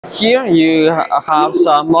here you have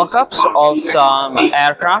some mock-ups of some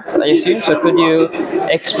aircraft, I assume. So could you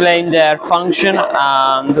explain their function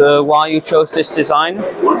and why you chose this design?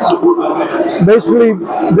 Basically,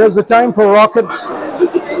 there's a time for rockets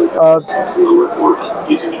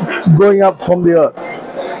going up from the Earth.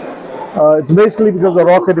 It's basically because of the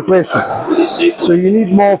rocket equation. So you need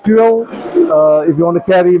more fuel if you want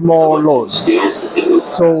to carry more load.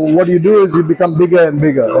 So what you do is you become bigger and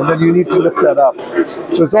bigger, and then you need to lift that up.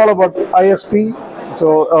 So it's all about ISP.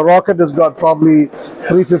 So a rocket has got probably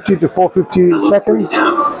 350 to 450 seconds.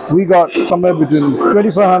 We got somewhere between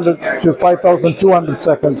 2,500 to 5,200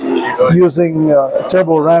 seconds using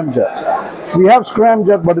Turbo-Ramjet. We have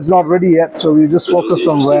Scramjet, but it's not ready yet, so we just focused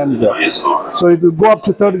on Ramjet. So it will go up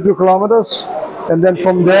to 32 kilometers, and then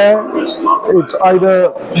from there, it's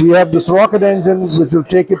either we have this rocket engine which will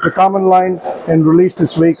take it to command line and release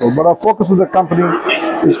this vehicle. But our focus of the company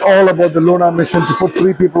is all about the lunar mission to put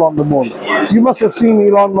 3 people on the moon. You must have seen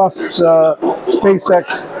Elon Musk's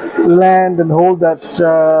SpaceX land and hold that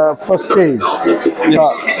first stage.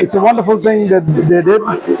 It's a wonderful thing that they did,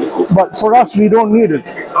 but for us, we don't need it.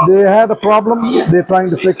 They had a problem, they're trying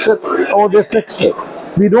to fix it, or they fixed it.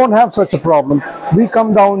 We don't have such a problem. We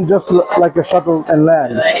come down just like a shuttle and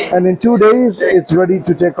land. And in 2 days, it's ready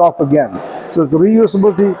to take off again. So it's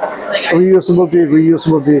reusability, reusability,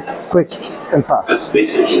 reusability, quick and fast.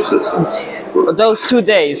 Those 2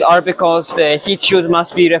 days are because the heat shield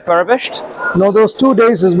must be refurbished? No, those 2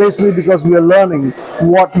 days is basically because we are learning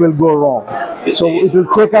what will go wrong. So it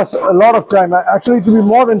will take us a lot of time. Actually, it will be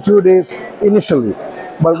more than 2 days initially.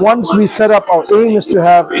 But once we set up, our aim is to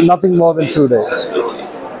have nothing more than 2 days.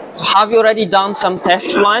 Have you already done some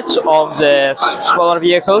test flights of the smaller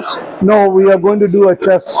vehicles? No, we are going to do a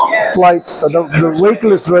test flight. The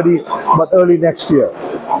vehicle is ready, but early next year,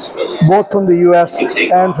 both from the US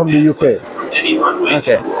and from the UK.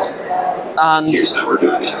 Okay. And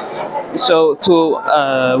so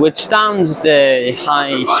to withstand the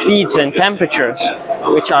high speeds and temperatures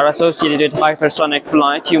which are associated with hypersonic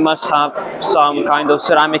flight, you must have some kind of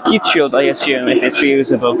ceramic heat shield, I assume, if it's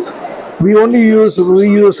reusable. We only use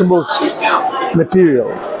reusable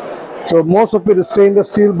material. So most of it is stainless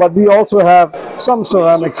steel, but we also have some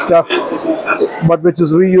ceramic stuff, but which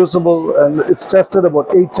is reusable, and it's tested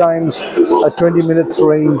about 8 times at 20 minutes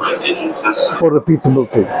range for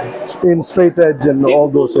repeatability in straight edge and all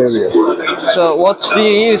those areas. So what do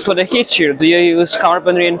you use for the heat shield? Do you use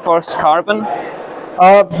carbon reinforced carbon?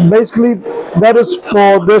 Basically, that is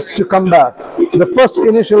for this to come back. The first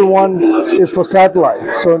initial one is for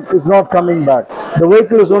satellites, so it's not coming back. The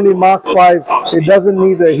vehicle is only Mark 5, it doesn't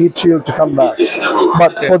need a heat shield to come back.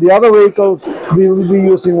 But for the other vehicles, we will be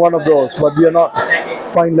using one of those, but we are not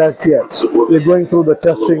finalized yet. We're going through the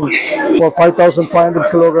testing for 5,500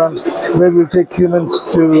 kilograms, where we'll take humans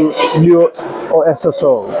to LEO or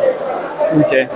SSO. Okay.